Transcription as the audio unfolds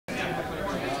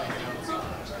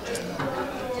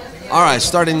All right,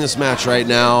 starting this match right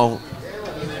now.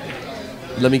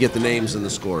 Let me get the names and the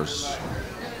scores.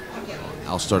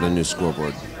 I'll start a new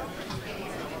scoreboard.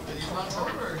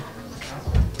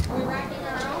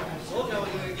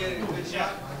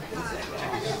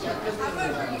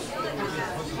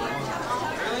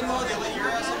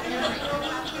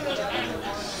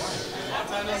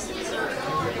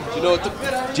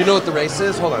 Do you know what the race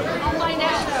is? Hold on. I'll find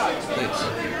out. Thanks.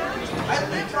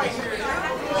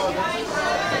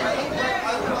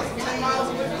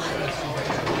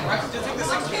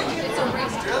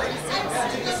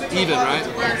 Even, right?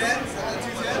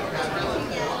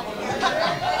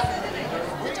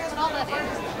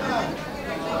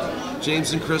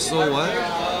 James and Crystal, what?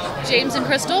 James and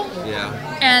Crystal. Yeah.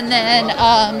 And then,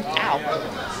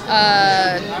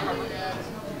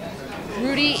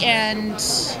 Rudy and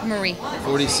Marie.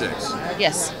 46.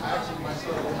 Yes.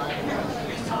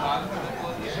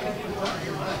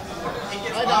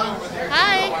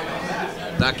 Hi.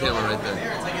 That camera right there.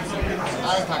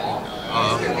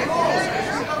 Oh, okay.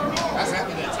 That's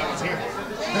evidence I was here.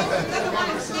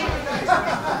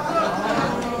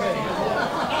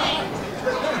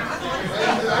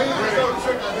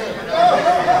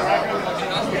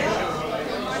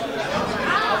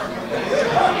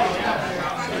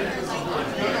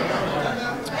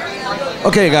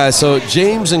 Okay, guys, so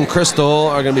James and Crystal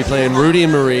are going to be playing Rudy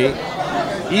and Marie.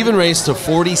 Even race to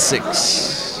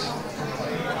 46.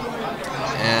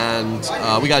 And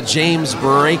we got James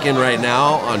breaking right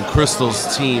now on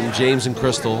Crystal's team, James and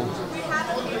Crystal.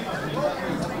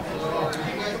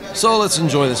 So let's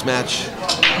enjoy this match.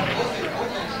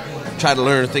 Try to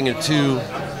learn a thing or two.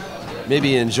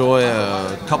 Maybe enjoy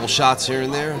a couple shots here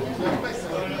and there.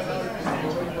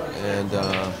 And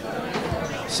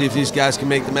see if these guys can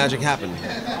make the magic happen.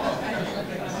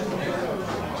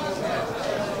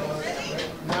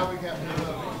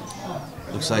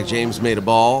 Looks like James made a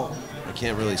ball. I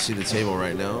can't really see the table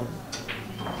right now.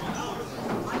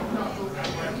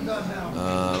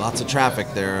 Lots of traffic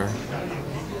there.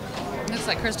 Looks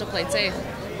like Crystal played safe.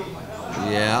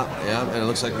 Yeah, and it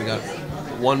looks like we got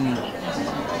one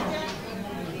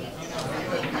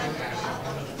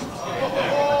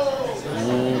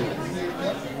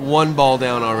ball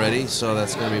down already, so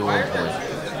that's going to be 1 point.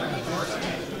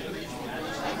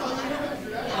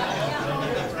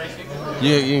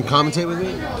 You can commentate with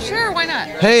me? Sure, why not?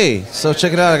 Hey, so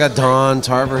check it out. I got Dawn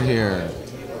Tarver here.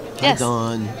 Yes. Hi,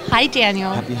 Dawn. Hi,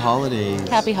 Daniel. Happy holidays.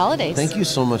 Happy holidays. Thank you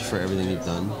so much for everything you've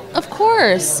done. Of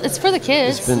course. It's for the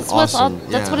kids. It's been That's awesome.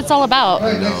 That's Yeah. what it's all about.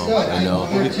 I know.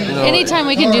 You know, Anytime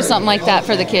we can do something like that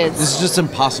for the kids. This is just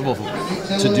impossible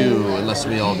to do unless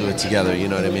we all do it together. You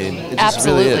know what I mean? It just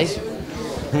Absolutely. really is. I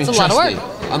mean, It's a lot of trust work. me,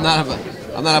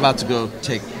 I'm not about to go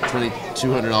take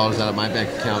 $2,200 out of my bank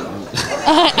account. And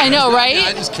I know, right?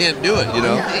 I just can't do it. You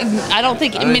know. I don't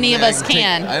think many of us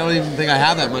can. I don't even think I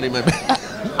have that money in my bank.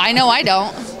 I know I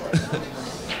don't.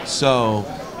 So.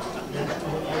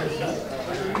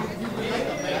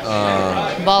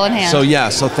 Ball in hand. So yeah,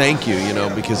 so thank you,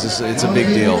 because it's a big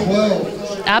deal.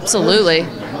 Absolutely.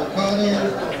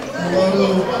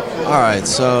 All right,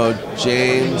 so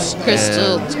James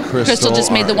Crystal and Crystal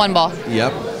just made the 1 ball.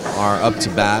 Yep, are up to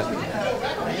bat,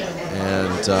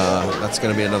 and that's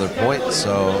going to be another point.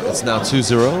 So it's now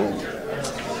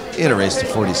 2-0 in a race to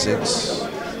 46.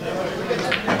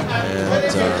 And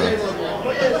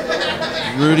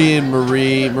Rudy and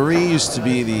Marie. Marie used to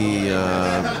be the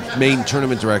main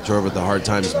tournament director over at the Hard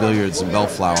Times Billiards in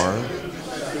Bellflower.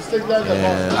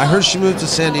 And I heard she moved to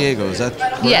San Diego. Is that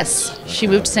correct? Yes, she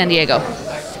moved to San Diego.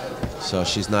 So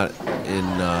she's not in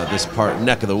this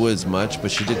neck of the woods much,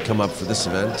 but she did come up for this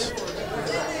event.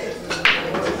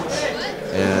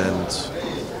 And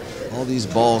all these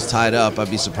balls tied up, I'd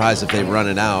be surprised if they run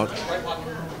it out.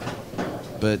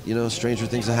 But, stranger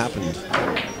things have happened.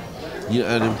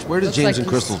 And where did James and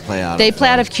Crystal play out of? They play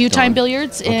out of Q-Time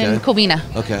Billiards in Covina.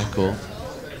 Okay, cool.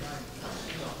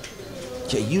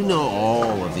 Okay, you know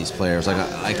all of these players, like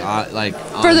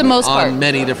for the most part, on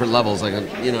many different levels,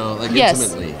 yes.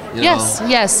 intimately.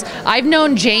 Yes. I've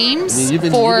known James you've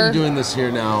been doing this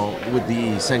here now with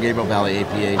the San Gabriel Valley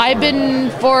APA. I've been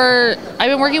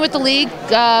working with the league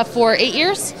for 8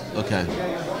 years. Okay.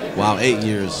 Wow, 8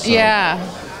 years. So. Yeah.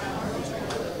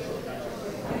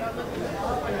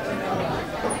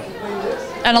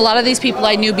 And a lot of these people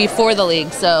I knew before the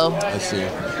league, so. I see.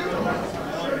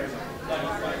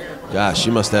 Gosh,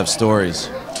 you must have stories.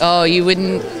 Oh, you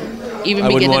wouldn't even begin to know.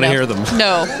 I wouldn't want to hear them.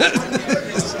 No.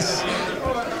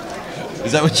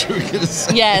 Is that what you were going to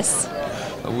say? Yes.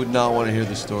 I would not want to hear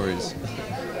the stories.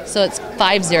 So it's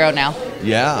 5-0 now.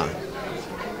 Yeah.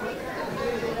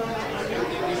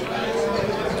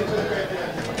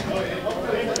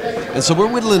 And so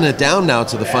we're whittling it down now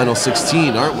to the final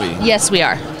 16, aren't we? Yes, we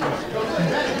are.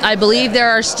 I believe there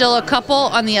are still a couple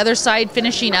on the other side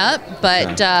finishing up,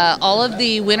 but all of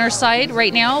the winner side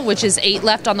right now, which is 8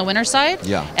 left on the winner side,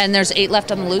 and there's 8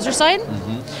 left on the loser side.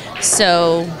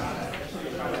 So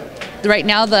right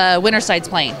now the winner side's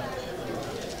playing.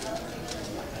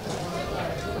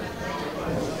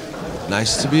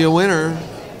 Nice to be a winner.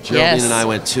 Geraldine and I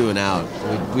went 2 and out.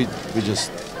 We just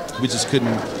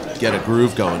couldn't get a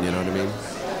groove going. You know what I mean?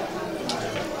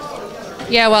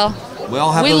 Yeah, well. We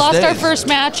all have we those lost days. our first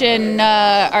match, and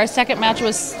our second match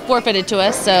was forfeited to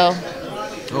us, so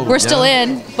we're still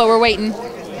in, but we're waiting.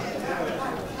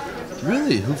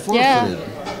 Really? Who forfeited?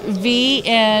 V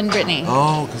and Brittany.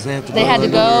 Oh, because they have to. They had to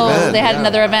go. Event. They had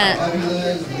another event.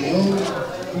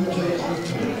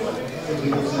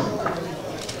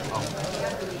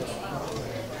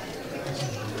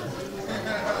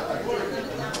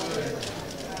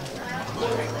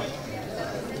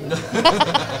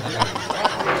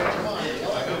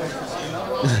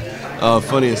 Oh,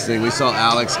 funniest thing, we saw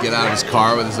Alex get out of his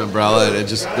car with his umbrella, and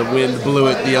the wind blew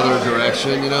it the other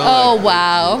direction, you know? Oh,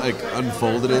 wow. Like,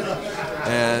 unfolded it.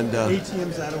 And,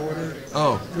 ATM's out of order.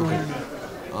 Oh, okay.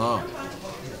 Oh.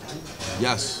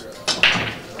 Yes.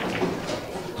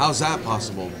 How's that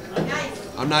possible?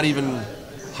 I'm not even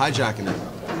hijacking it.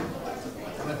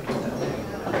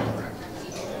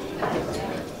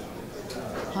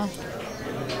 Huh.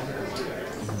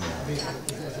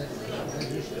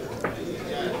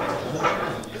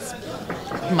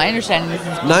 My understanding is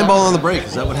 9 ball on the break.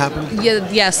 Is that what happened? Yeah,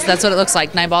 yes, that's what it looks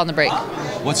like. 9 ball on the break.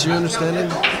 What's your understanding?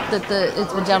 That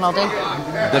it's been down all day.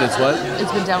 That it's what?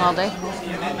 It's been down all day.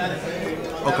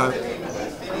 Okay.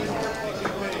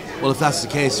 Well, if that's the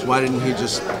case, why didn't he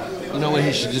just... You know what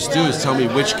he should just do is tell me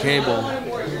which cable.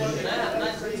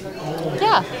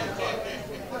 Yeah.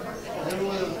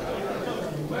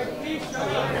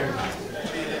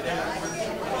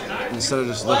 Instead of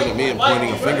just looking at me and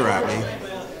pointing a finger at me.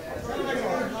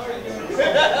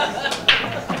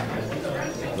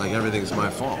 Like everything's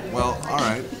my fault. Well, all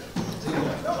right.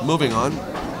 Moving on.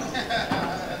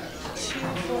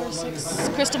 4, 6.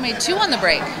 Crystal made 2 on the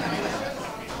break.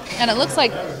 And it looks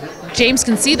like James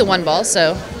can see the 1 ball,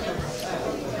 so.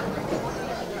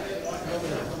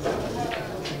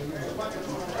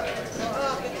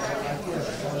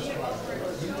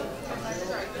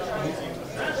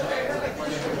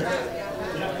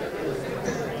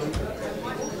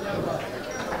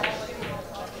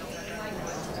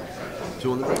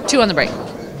 Two on the break? 2 on the break.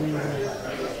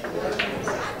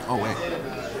 Oh, wait.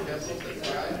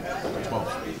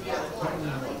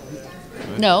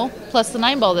 12. No, plus the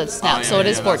 9 ball that's snapped, so it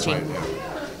is 14. Right, yeah.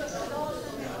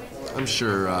 I'm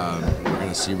sure we're going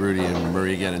to see Rudy and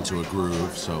Marie get into a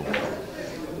groove, so,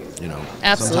 you know,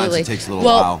 Absolutely. sometimes it takes a little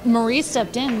well, while. Marie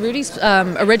stepped in. Rudy's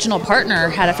original partner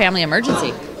had a family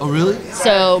emergency. Oh, really?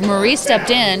 So Marie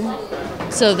stepped in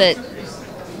so that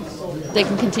they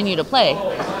can continue to play.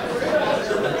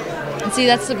 And see,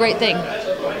 that's the great thing.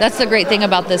 That's the great thing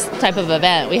about this type of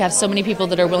event. We have so many people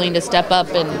that are willing to step up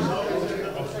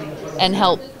and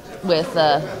help with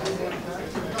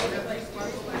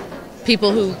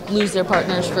people who lose their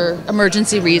partners for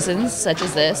emergency reasons, such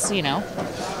as this, you know.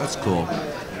 That's cool.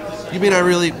 You mean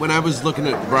when I was looking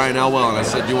at Brian Elwell and I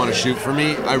said, do you want to shoot for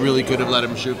me? I really could have let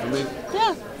him shoot for me?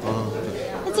 Yeah.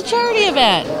 It's a charity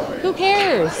event. Who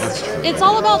cares? That's true. It's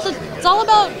all about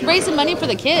raising money for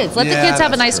the kids. Let the kids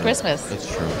have a nice Christmas. That's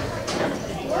true.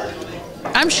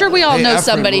 I'm sure we all know Efren,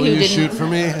 somebody will who you didn't. shoot for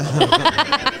me?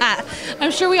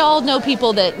 I'm sure we all know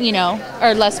people that, you know,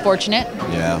 are less fortunate.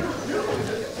 Yeah.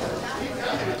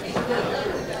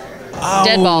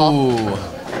 Dead ball. Ow.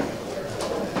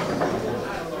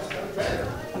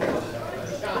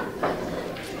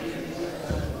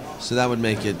 So that would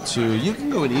make it 2. You can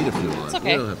go and eat if you want. It's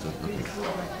okay. You don't have to. Okay.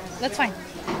 That's fine.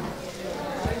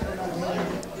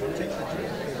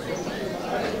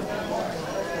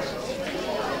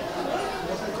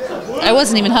 I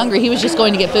wasn't even hungry. He was just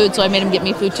going to get food, so I made him get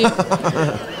me food too.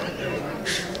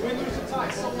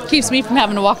 Keeps me from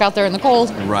having to walk out there in the cold.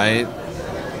 Right.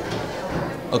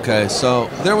 Okay, so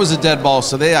there was a dead ball,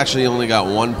 so they actually only got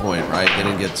 1 point, right? They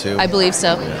didn't get 2? I believe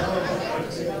so.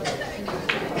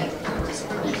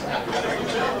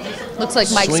 Looks like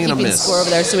Mike's Swing and a keeping miss. score over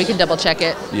there, so we can double check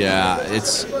it. Yeah,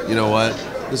 it's, you know what?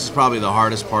 This is probably the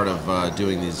hardest part of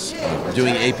doing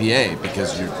APA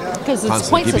because you're Because it's constantly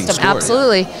point keeping system, score.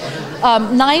 absolutely.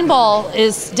 9 ball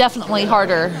is definitely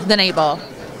harder than 8 ball.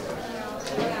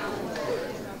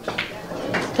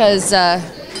 Because 8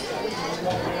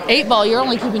 ball, you're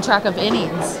only keeping track of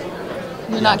innings.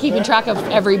 You're not keeping track of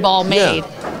every ball made.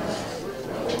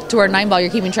 to where 9 ball, you're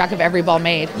keeping track of every ball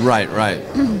made. Right, right.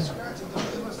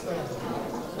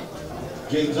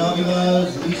 James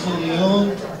Avila's, Lisa Leon,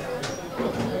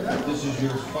 this is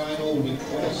your final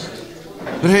request.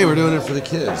 But hey, we're doing it for the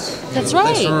kids. That's right.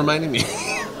 Thanks for reminding me.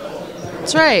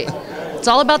 That's right. It's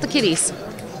all about the kiddies.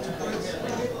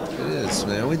 It is,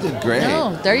 man. We did great.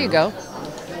 Oh, there you go.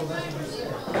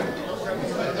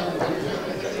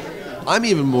 I'm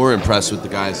even more impressed with the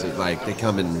guys that like they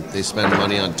come and they spend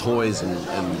money on toys and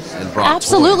brought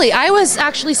Absolutely. toys. I was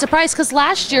actually surprised because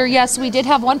last year, yes, we did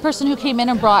have one person who came in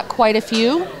and brought quite a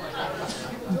few.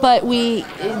 But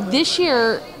this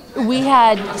year, we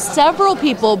had several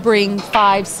people bring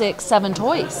 5, 6, 7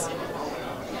 toys,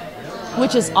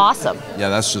 which is awesome. Yeah,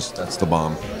 that's the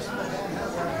bomb.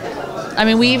 I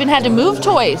mean, we even had to move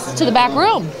toys to the back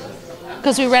room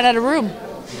because we ran out of room.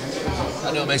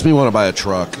 I know, it makes me want to buy a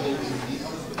truck.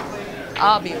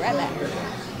 I'll be right back.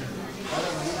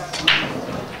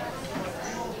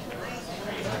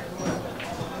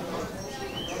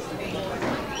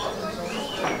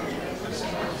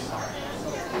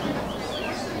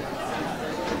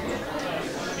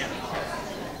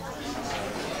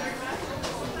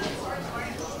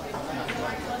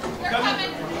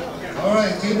 All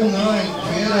right, table 9,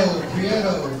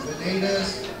 Prieto,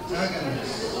 Venedas,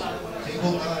 Taganas.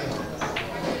 Table 9.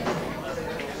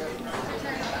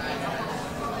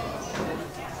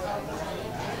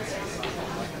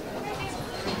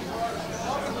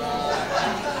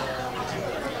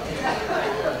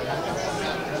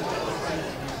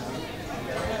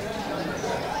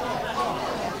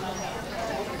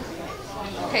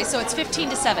 Okay, so it's 15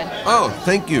 to 7. Oh,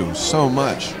 thank you so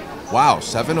much. Wow,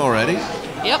 7 already?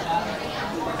 Yep.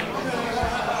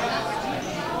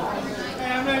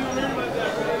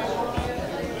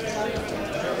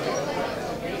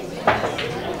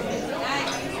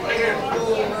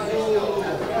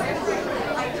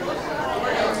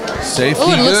 Safety.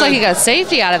 Oh, it looks good. like he got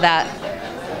safety out of that.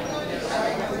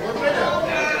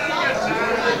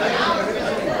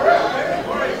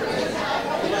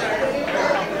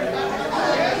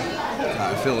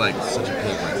 I feel like such a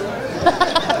pig right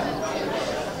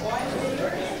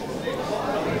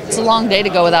now. It's a long day to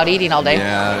go without eating all day.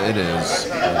 Yeah, it is.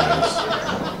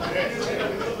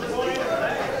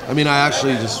 I mean, I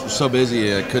actually just was so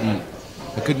busy I couldn't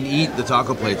eat the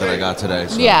taco plate that I got today.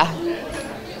 So. Yeah.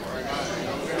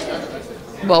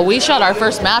 Well, we shot our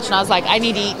first match, and I was like, I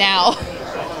need to eat now.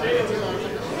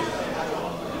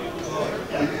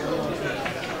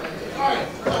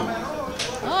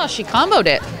 Oh, she comboed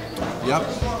it. Yep.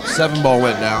 7 ball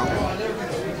went down. Wow,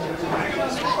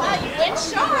 you went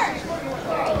short.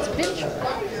 It's been short.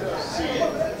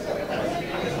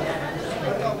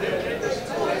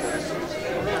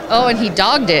 Oh, and he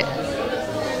dogged it.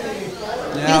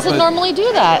 Yeah, He doesn't normally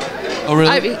do that. Oh,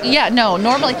 really? No,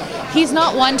 normally. He's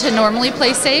not one to normally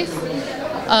play safe.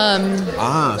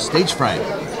 Stage fright.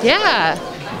 Yeah.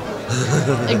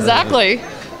 Exactly.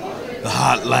 The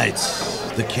hot lights,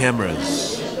 the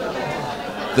cameras,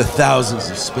 the thousands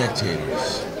of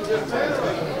spectators.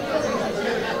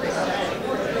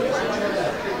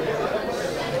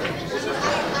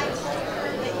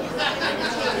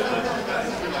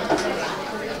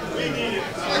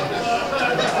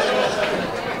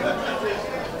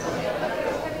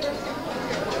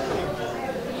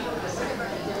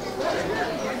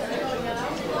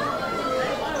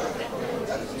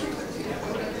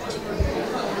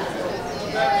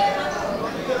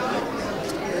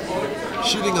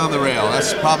 Shooting on the rail,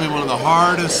 that's probably one of the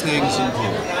hardest things in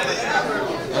pool.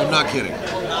 I'm not kidding.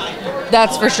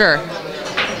 That's for sure.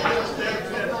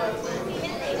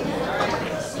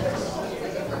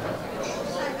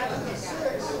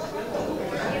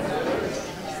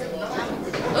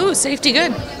 Ooh, safety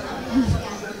good.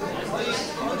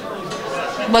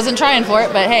 Wasn't trying for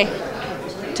it, but hey,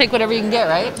 take whatever you can get,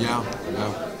 right? Yeah.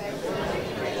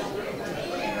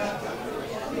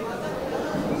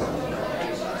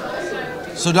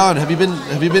 So Don, have you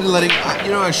been letting?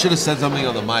 I should have said something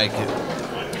on the mic.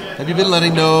 Have you been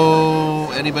letting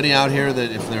know anybody out here that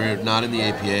if they're not in the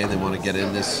APA and they want to get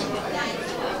in this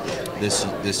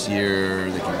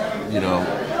year, they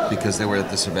can, because they were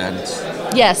at this event?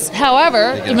 Yes.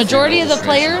 However, the majority of the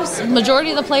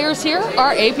players here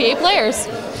are APA players.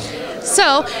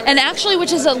 So, and actually,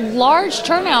 which is a large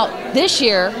turnout this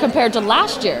year compared to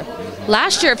last year.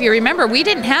 Last year, if you remember, we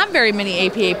didn't have very many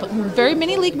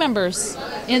league members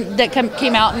that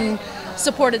came out and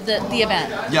supported the event.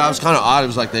 Yeah, it was kind of odd. It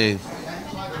was like it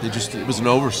was an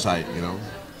oversight,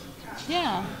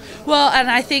 Yeah. Well, and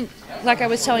I think, like I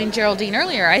was telling Geraldine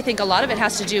earlier, I think a lot of it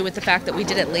has to do with the fact that we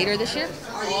did it later this year.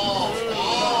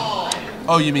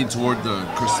 Oh, you mean toward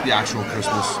the actual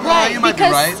Christmas? Right, you might be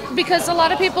right. Because a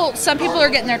lot of people, some people are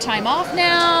getting their time off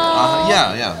now.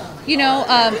 Yeah. You know,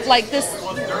 like this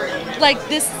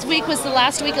week was the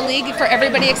last week of league for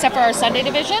everybody except for our Sunday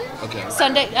division. Okay.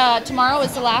 Sunday, tomorrow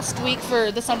is the last week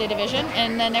for the Sunday division,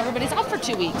 and then everybody's off for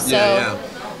 2 weeks. So. Yeah.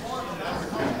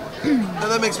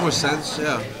 And that makes more sense.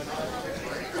 Yeah.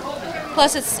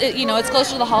 Plus, it's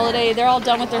closer to the holiday. They're all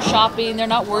done with their shopping. They're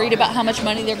not worried about how much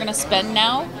money they're going to spend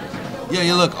now.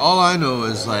 Yeah, look, all I know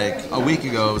is like a week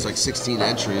ago it was like 16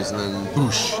 entries, and then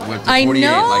Busch went to 48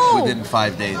 like within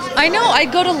 5 days. I know.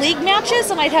 I'd go to league matches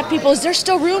and I'd have people, is there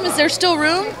still room? Is there still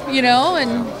room? You know,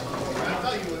 and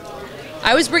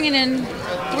I was bringing in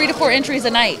 3 to 4 entries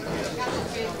a night.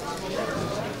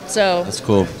 So that's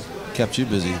cool. Kept you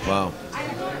busy. Wow.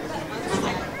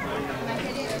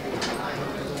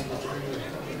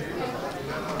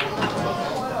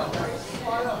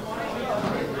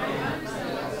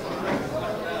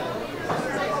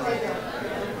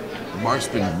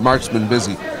 Mark's been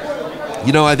busy.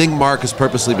 You know, I think Mark has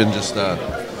purposely been just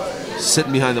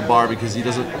sitting behind the bar because he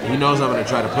knows I'm going to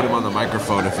try to put him on the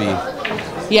microphone if he.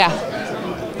 Yeah.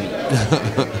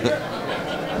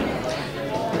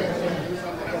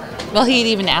 Well, he'd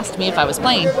even asked me if I was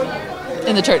playing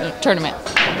in the tournament.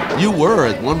 You were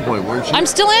at one point, weren't you? I'm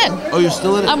still in. Oh, you're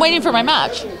still in it? I'm waiting for my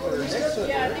match.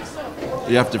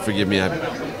 You have to forgive me.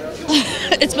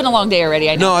 It's been a long day already,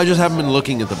 I know. No, I just haven't been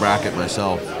looking at the bracket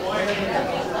myself.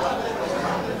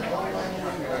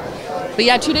 But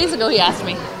yeah, 2 days ago he asked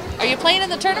me, are you playing in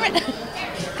the tournament?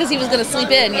 Because he was going to sleep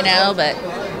in, you know, but...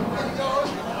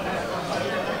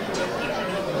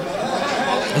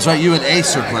 That's right, you and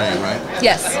Ace are playing, right?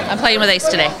 Yes, I'm playing with Ace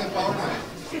today.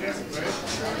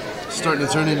 Starting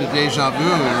to turn into deja vu,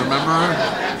 remember?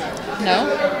 No.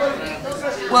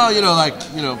 Well,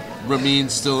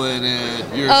 Ramin's still in it.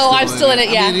 I'm still in it,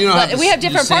 yeah. I mean, but we have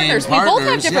different partners. We both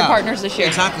have different partners this year.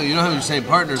 Exactly. You don't have your same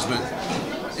partners, but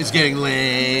it's getting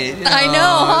late. I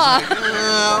know, huh?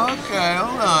 Okay,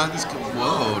 hold on.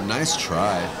 Whoa, nice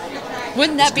try.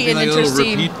 Wouldn't that be an like interesting a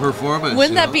little repeat performance?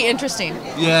 Wouldn't that be interesting?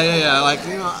 Yeah. Like,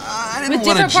 I didn't with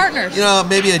different partners.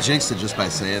 Maybe I jinxed it just by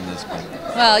saying this. But.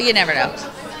 Well, you never know.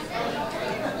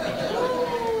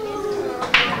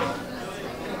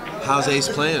 How's Ace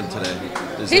playing today?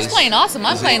 He's playing awesome.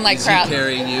 I'm playing like crap. Is he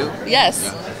carrying you? Yes.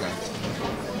 Yeah,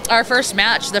 okay. Our first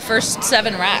match, the first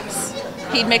 7 racks,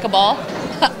 he'd make a ball.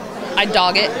 I'd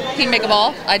dog it. He'd make a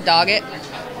ball. I'd dog it.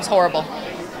 It was horrible.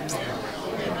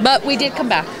 But we did come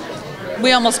back.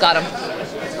 We almost got him.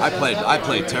 I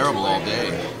played terrible all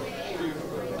day.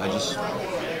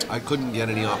 I couldn't get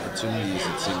any opportunities,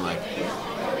 it seemed like.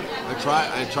 I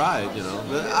tried,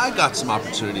 I got some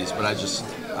opportunities, but I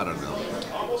don't know.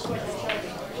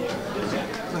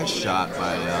 Nice shot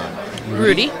by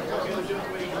Rudy.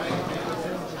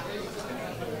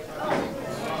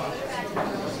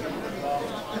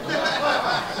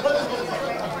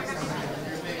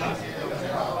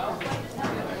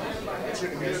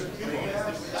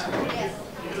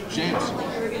 James,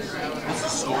 what's the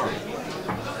score?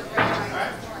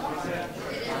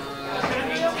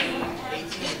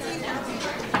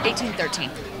 $18-13.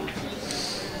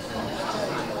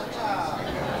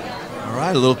 All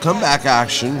right, a little comeback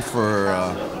action for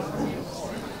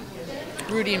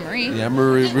Rudy and Marie. Yeah,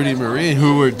 Rudy and Marie,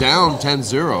 who were down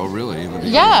 10-0, really.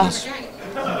 Yeah,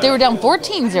 they were down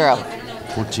 14-0.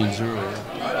 14-0.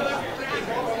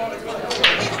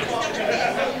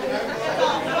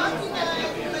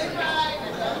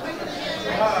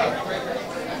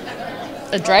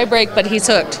 A dry break, but he's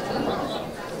hooked.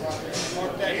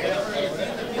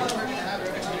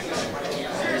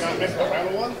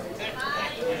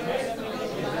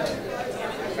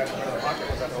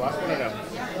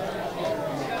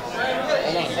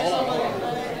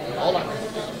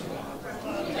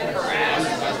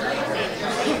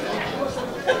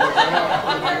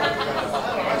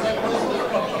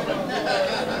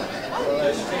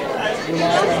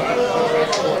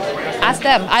 Ask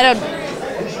them. I don't.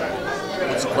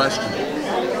 What's the question?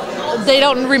 They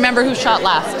don't remember who shot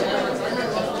last.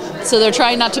 So they're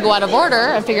trying not to go out of order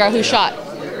and figure out who shot.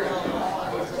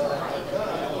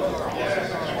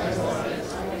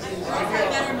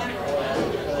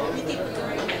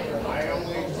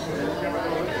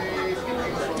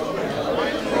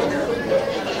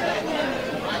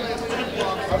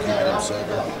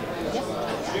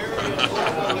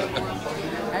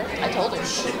 I told her.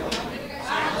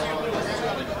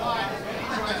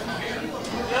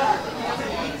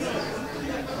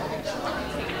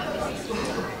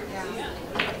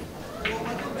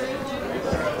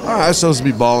 All right, so it's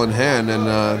be ball in hand and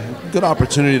good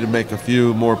opportunity to make a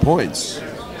few more points.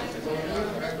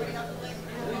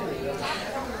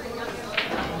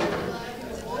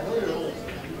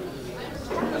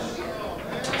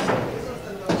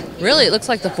 Really, it looks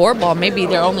like the 4-ball may be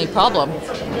their only problem.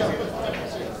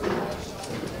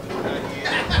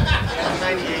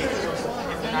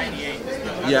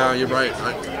 Yeah, you're right.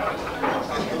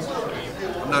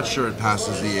 I'm not sure it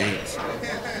passes the 8.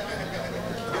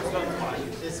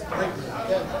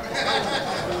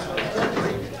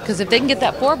 Because if they can get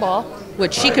that 4-ball,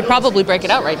 which she could probably break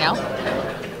it out right now.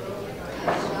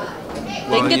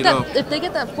 Well, If they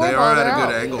get that 4-ball, they are at a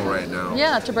good angle right now.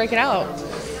 Yeah, to break it out.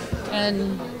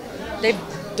 And they've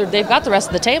got the rest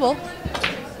of the table.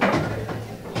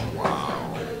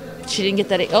 Wow. She didn't get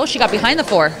that. Oh, she got behind the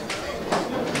 4.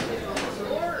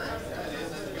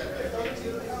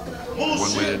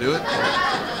 One way to do it.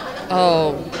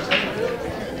 Oh.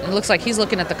 It looks like he's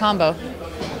looking at the combo.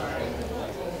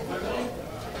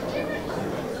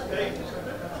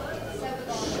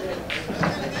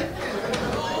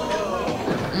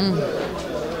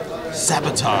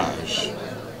 Sabotage.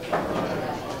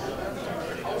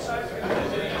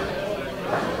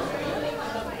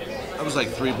 That was like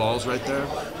 3 balls right there.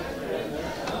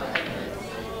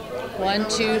 1,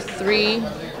 2, 3.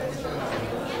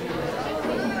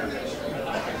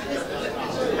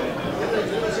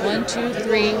 1, 2,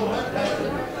 3.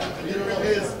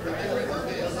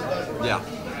 Yeah.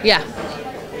 Yeah.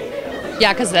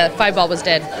 Yeah, because the 5-ball was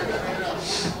dead.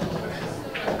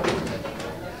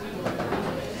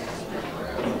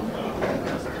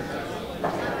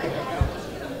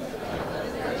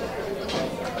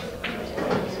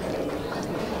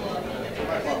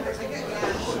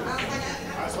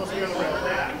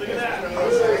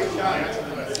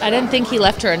 I didn't think he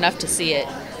left her enough to see it.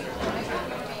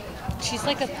 She's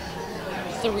like a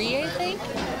 3, I think?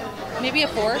 Maybe a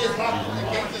 4?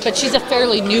 But she's a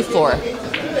fairly new 4.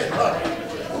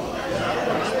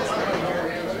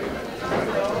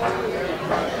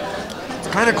 It's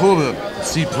kind of cool to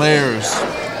see players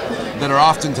that are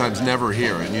oftentimes never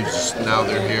here, and you just now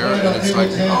they're here, and it's like,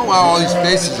 oh wow, all these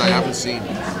faces I haven't seen.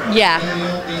 Yeah.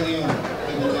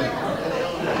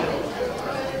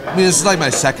 I mean, this is like my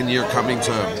 2nd year coming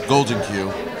to Golden Q,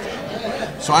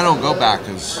 so I don't go back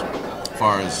as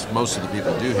far as most of the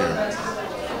people do here.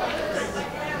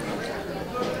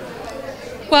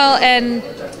 Well, and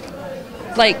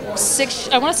like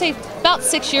I want to say about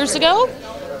 6 years ago,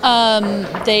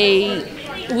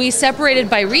 we separated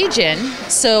by region,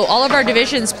 so all of our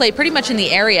divisions play pretty much in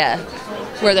the area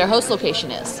where their host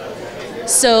location is.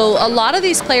 So a lot of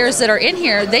these players that are in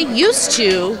here, they used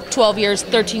to 12 years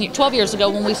ago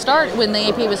when the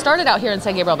AP was started out here in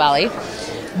San Gabriel Valley,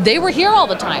 they were here all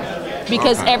the time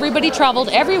because everybody traveled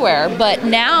everywhere. But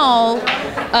now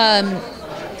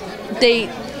they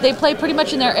play pretty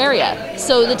much in their area.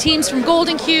 So the teams from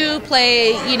Golden Q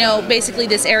play, basically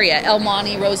this area, El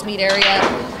Monte, Rosemead area.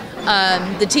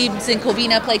 The teams in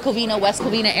Covina play Covina, West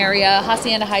Covina area.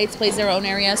 Hacienda Heights plays their own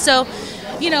area. So,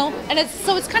 and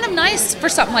it's kind of nice for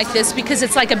something like this because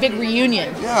it's like a big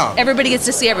reunion. Yeah. Everybody gets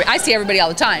to see I see everybody all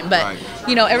the time, but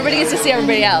everybody gets to see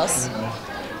everybody else.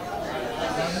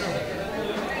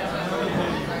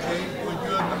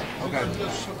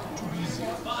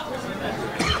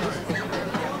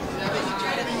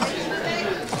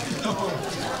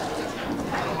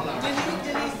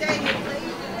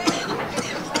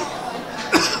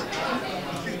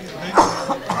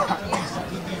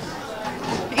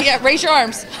 Yeah, raise your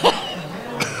arms.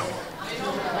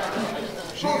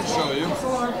 She can show you.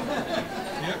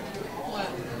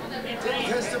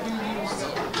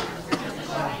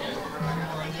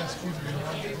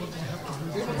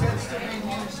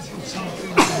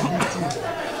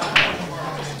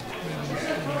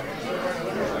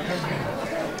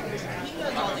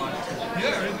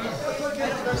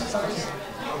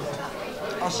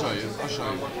 I'll show you.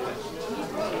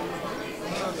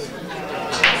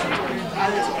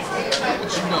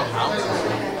 But you know how.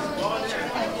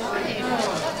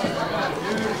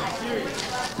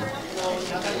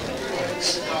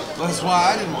 That's why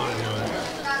I didn't want to do it.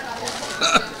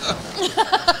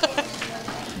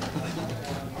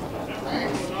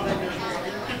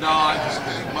 No, I'm just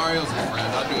kidding. Mario's a friend.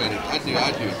 I'll do it. I'd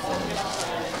do it for him.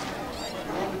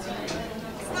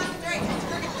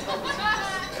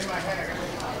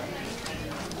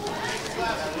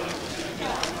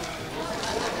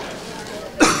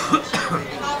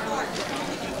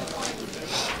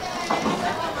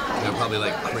 Yeah, probably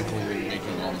like crinkling and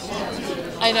making all this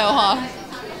noise. I know, huh?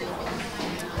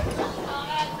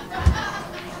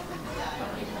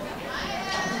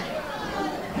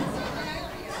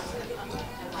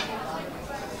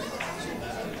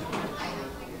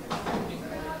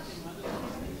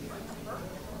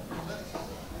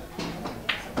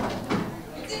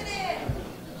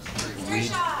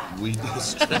 We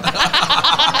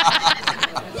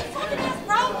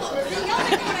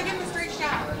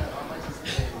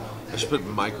put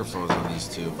microphones on these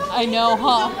two. I know,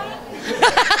 huh?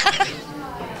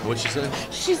 What'd she say?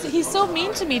 He's so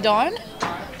mean to me, Dawn.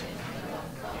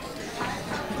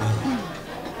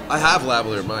 I have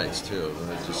lavalier mics too.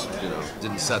 I just,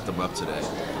 didn't set them up today.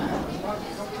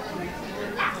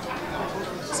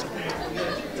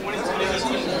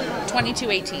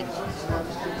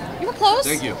 $22.18. You were close.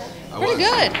 Thank you. Pretty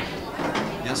good.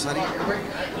 Yes, honey?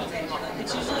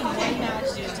 It's usually one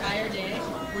match the entire day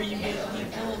where you get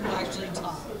people who actually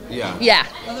talk. Yeah. Yeah.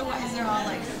 Otherwise, they're all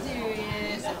like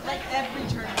serious. Like every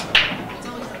tournament, it's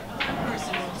always one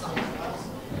person who's on.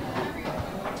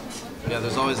 Yeah,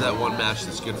 there's always that one match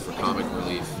that's good for comic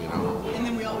relief, And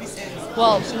then we always say,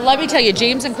 Well, let me tell you,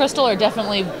 James and Crystal are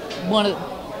definitely one of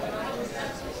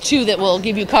two that will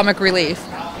give you comic relief.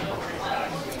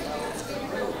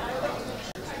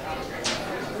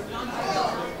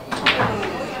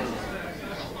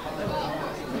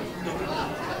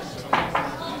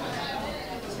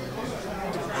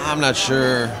 I'm not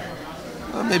sure.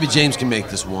 Maybe James can make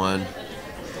this one.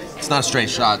 It's not a straight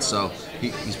shot, so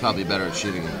he's probably better at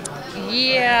shooting it.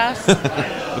 Yeah.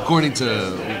 According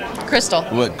to Crystal.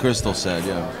 what Crystal said,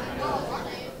 yeah.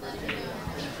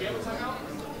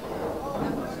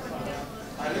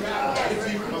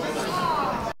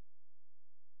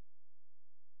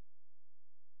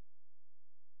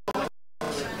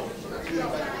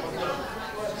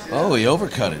 Oh, he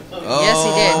overcut it. Oh, Yes,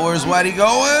 he did. Where's Whitey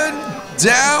going?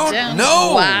 Down?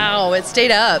 No. Wow, it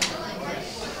stayed up.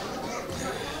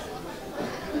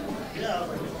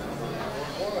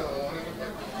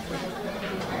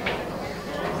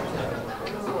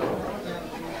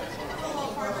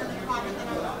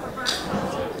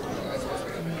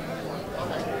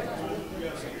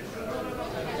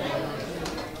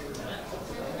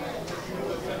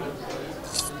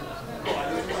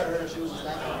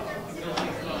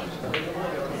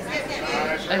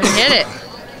 I mean, hit it.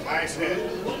 Nice hit.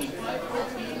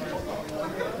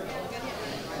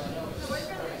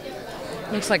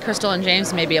 Looks like Crystal and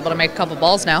James may be able to make a couple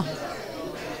balls now.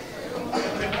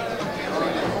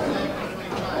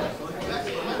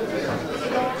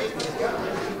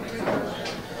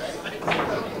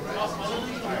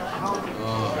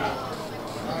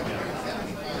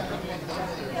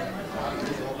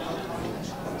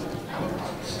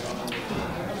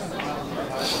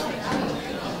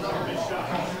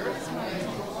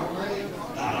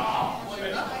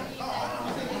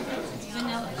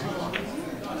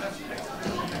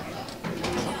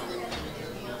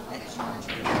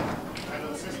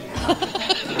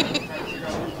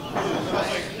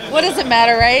 What does it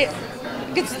matter, right?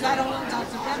 because I don't want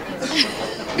Dr.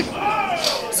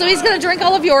 Pepper. So he's going to drink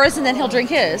all of yours, and then he'll drink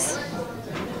his.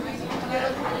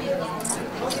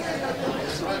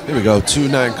 Here we go,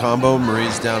 2-9 combo.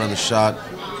 Marie's down on the shot.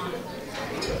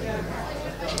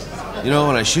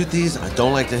 When I shoot these, I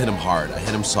don't like to hit them hard. I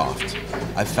hit them soft.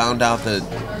 I found out that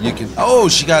you can... Oh,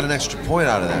 she got an extra point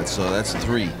out of that, so that's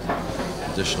 3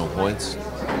 additional points.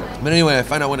 But anyway, I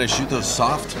find out when I shoot those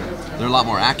soft, they're a lot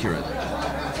more accurate.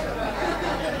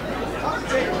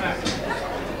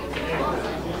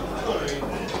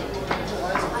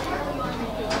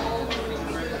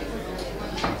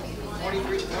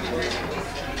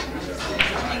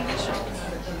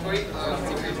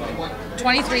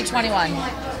 $23.21.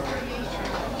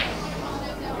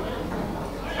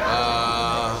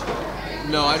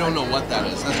 No, I don't know what that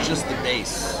is. That's just the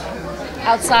base.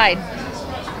 Outside.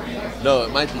 No,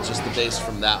 it might be just the base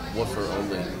from that woofer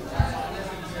only.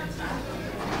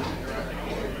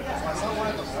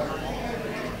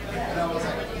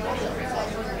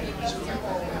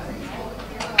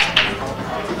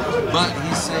 But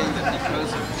he's saying that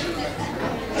because of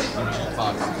the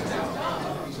jukebox is down.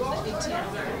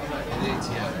 The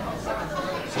ATM.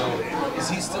 So, is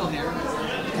he still here?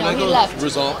 Can No, I he go left.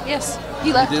 resolve? Yes,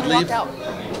 he left. He did He walked leave? out.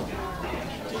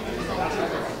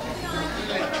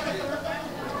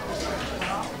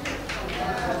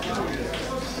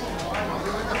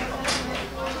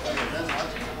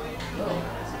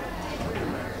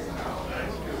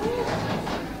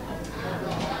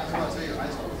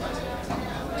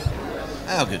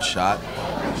 Oh, good shot.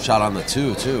 Shot on the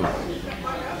 2, too.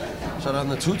 Shot on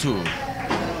the 2-2.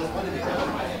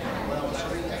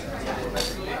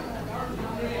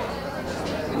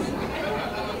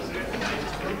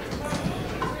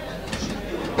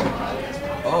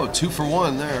 Oh, 2 for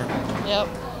 1 there. Yep.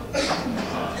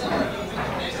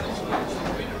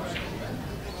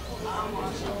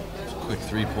 Quick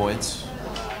 3 points.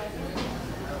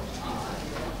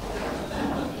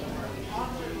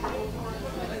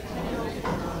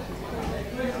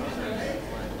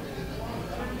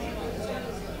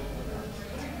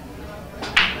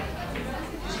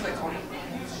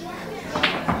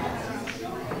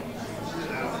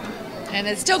 And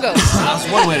it still goes. That's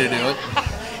one way to do it.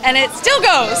 And it still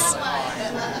goes.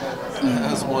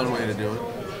 That's one way to do it.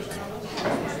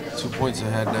 2 points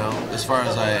ahead now, as far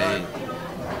as I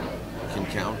can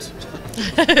count.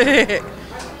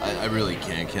 I really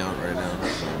can't count right now.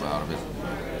 I'm out of it.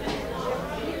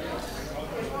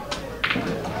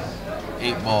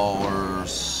 8 ball or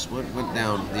what went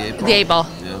down? The 8 ball? The 8 ball.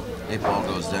 Yeah, 8 ball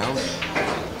goes down.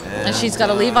 And she's got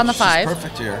to leave on the 5. She's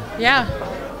perfect here. Yeah.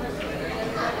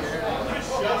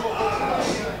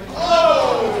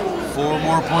 4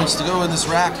 more points to go in this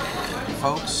rack,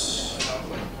 folks.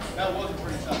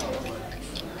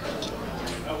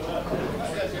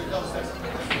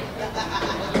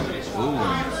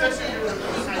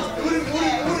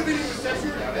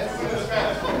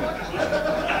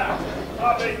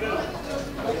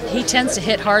 He tends to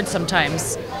hit hard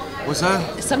sometimes. What's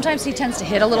that? Sometimes he tends to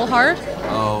hit a little hard.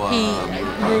 Oh,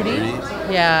 Rudy.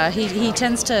 Yeah, he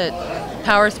tends to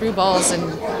power through balls and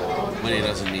when he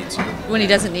doesn't need to. When he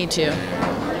doesn't need to.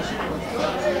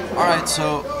 All right,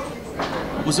 so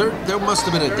was there must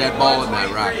have been a dead ball in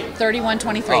that rack.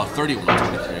 31-23. Oh,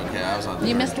 31-23. Okay, I was on.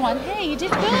 You missed one. Hey, you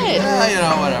did good. Yeah, you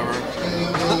know, whatever.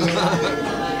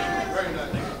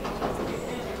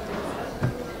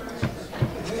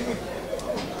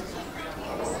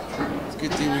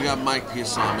 Good thing we got Mike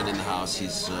Piasamon in the house.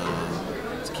 He's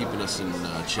keeping us in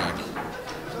check.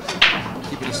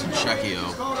 Keeping us in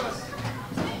checkio.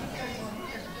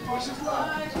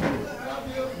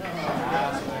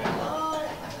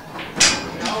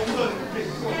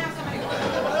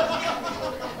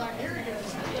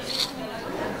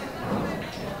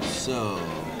 So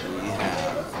we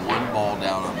have 1 ball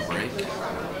down on the break.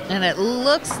 And it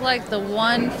looks like the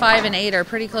 1, 5, and 8 are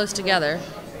pretty close together.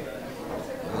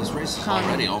 This race is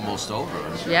already almost over.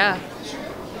 Yeah.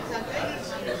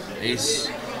 Ace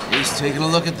taking a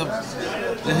look at the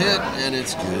hit, and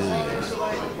it's good.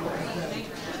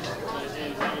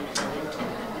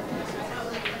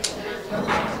 All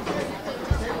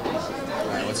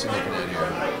right, what's he looking at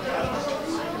here?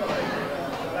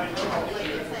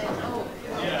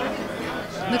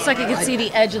 Looks like you can see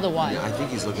the edge of the 1. Yeah, I think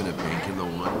he's looking at banking the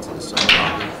 1 to the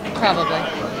side. Probably.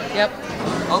 Yep.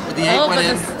 Oh, but the 8 went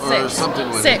in, or something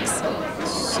went in. 6.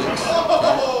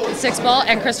 6. 6 ball,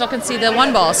 and Crystal can see the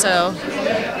 1 ball, so.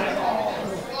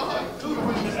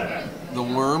 The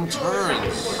worm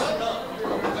turns.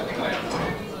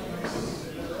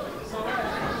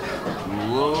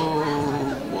 Whoa,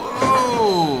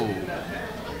 whoa.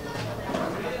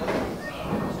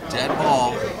 Dead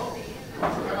ball.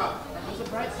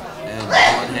 And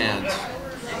ball in hand.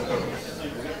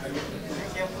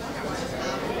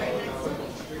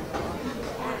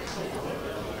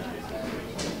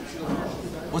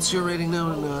 What's your rating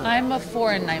now? I'm a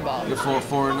 4 and 9 ball. You're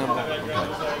 4 and 9 ball?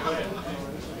 Okay.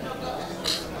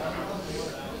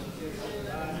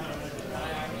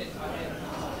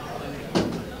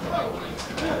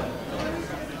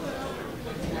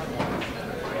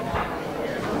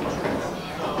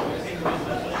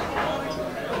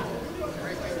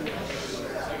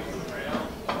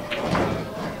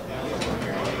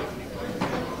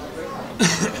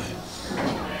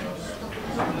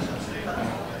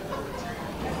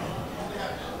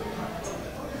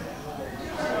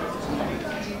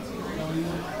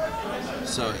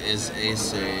 So is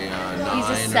Ace a 9? He's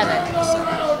a 7. Or a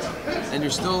 7? And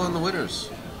you're still in the winners.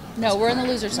 No, we're on the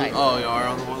loser side. Oh, you are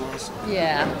on the 1 loss side?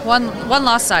 Yeah, one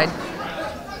loss side.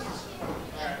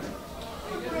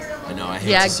 I know, I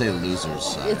hate to say loser's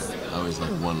side. I always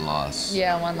like 1 loss.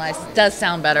 Yeah, 1 loss. Does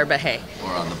sound better, but hey.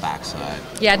 Or on the back side.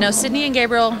 Yeah, no, Sydney and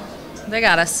Gabriel, they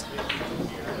got us.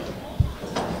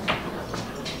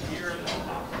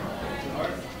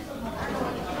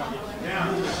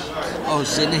 Oh,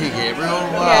 Sydney and Gabriel?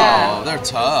 Wow, yeah. They're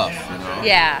tough, you know?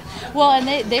 Yeah. Well, and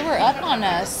they were up on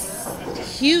us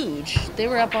huge. They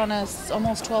were up on us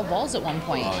almost 12 balls at one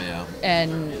point. Oh, yeah.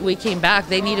 And we came back.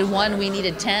 They needed 1, we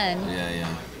needed 10. Yeah.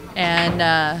 And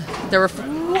there were.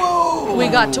 Whoa! We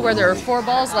got to where there were 4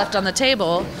 balls left on the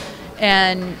table,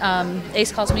 and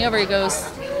Ace calls me over. He goes,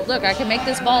 "Look, I can make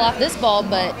this ball off this ball,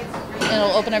 but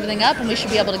it'll open everything up, and we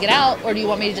should be able to get out. Or do you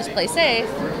want me to just play safe?"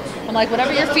 I'm like,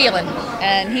 "Whatever you're feeling."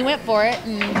 And he went for it,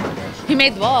 and he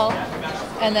made the ball,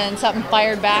 and then something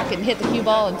fired back and hit the cue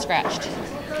ball and scratched,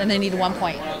 and they needed 1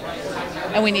 point,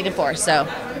 and we needed 4. So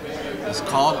it's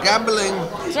called gambling.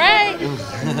 That's right.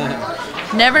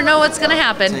 Never know what's gonna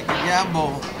happen. Take a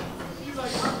gamble.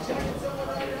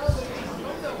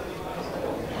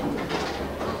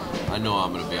 I know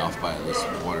I'm gonna be off by at least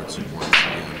 1 or 2 points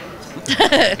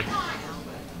again.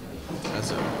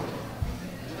 That's it.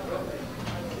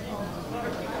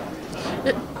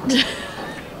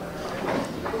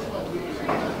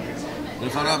 And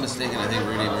if I'm not mistaken, I think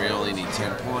Rudy and Maria only need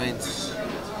 10 points.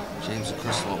 James and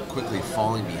Crystal quickly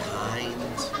falling behind.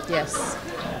 Yes.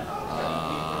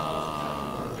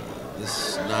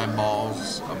 This 9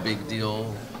 balls, a big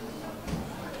deal.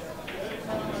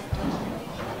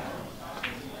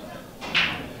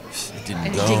 It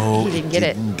didn't go. He didn't get it.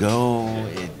 It didn't go.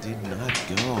 It did not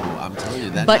go. I'm telling you,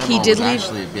 that but 9 he ball did was leave,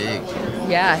 actually big.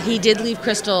 Yeah, he did leave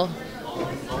Crystal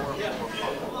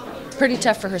pretty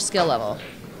tough for her skill level.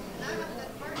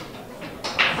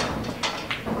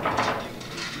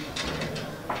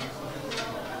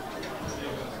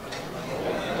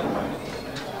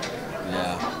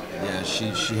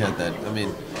 She had that. I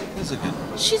mean, it's a good.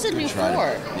 She's a new try.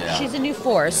 4. Yeah. She's a new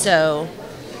 4, so.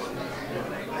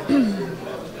 There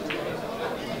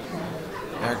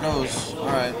it goes. All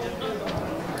right.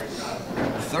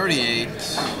 38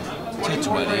 to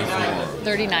 24.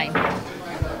 39.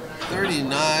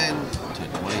 39 to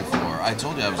 24. I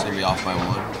told you I was going to be off by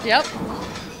 1. Yep.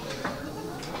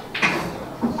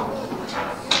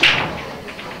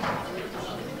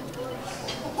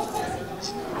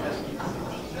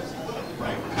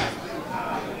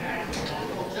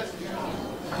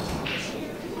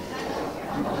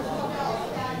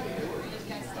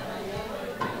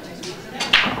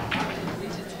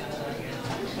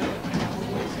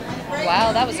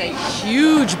 Wow, that was a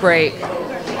huge break.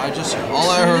 All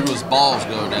I heard was balls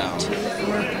go down.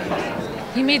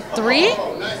 He made 3?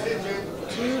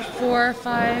 2, 4,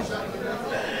 5.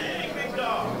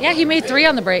 Yeah, he made 3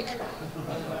 on the break.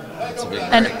 That's a big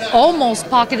break. And almost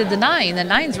pocketed the 9. The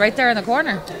 9's right there in the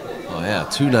corner. Oh yeah,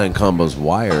 2 9 combos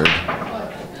wired.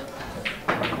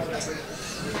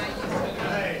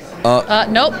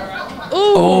 Nope.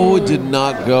 Ooh. Oh, it did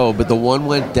not go, but the 1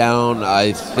 went down.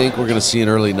 I think we're going to see an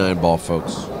early 9 ball,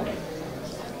 folks.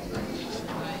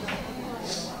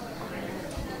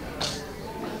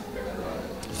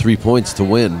 $3 points to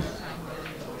win.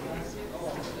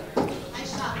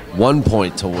 1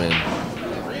 point to win.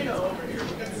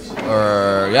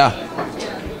 Yeah.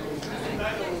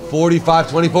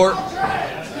 45-24.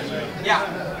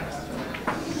 Yeah.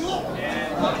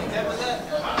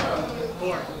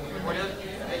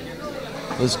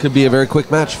 This could be a very quick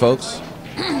match, folks.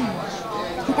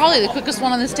 Probably the quickest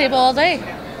one on this table all day.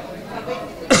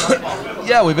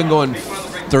 Yeah, we've been going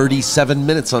 37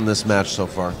 minutes on this match so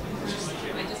far.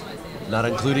 Not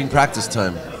including practice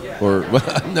time. Or,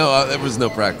 no, there was no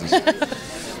practice.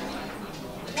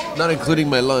 Not including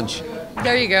my lunch.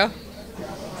 There you go.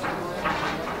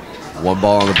 1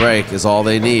 ball on the break is all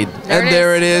they need.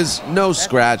 There it is. No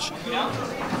scratch.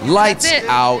 Lights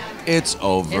out. It's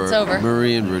over. It's over.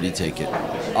 Marie and Rudy take it.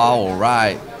 All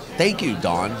right. Thank you,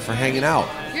 Dawn, for hanging out.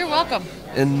 You're welcome.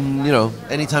 And,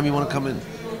 anytime you want to come in.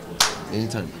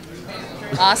 Anytime.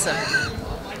 Awesome.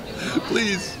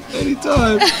 Please.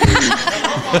 Anytime.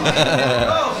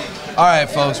 All right,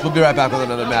 folks. We'll be right back with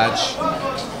another match.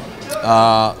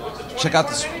 Check out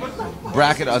this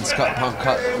bracket on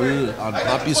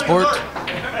CompuSport.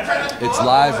 It's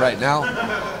live right now.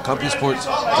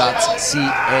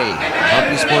 CompuSport.ca.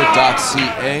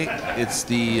 CompuSport.ca. It's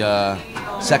the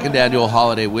second annual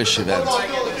Holiday Wish event.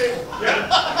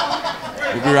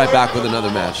 We'll be right back with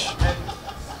another match.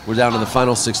 We're down to the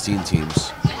final 16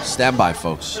 teams. Stand by,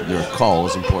 folks. Your call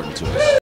is important to us.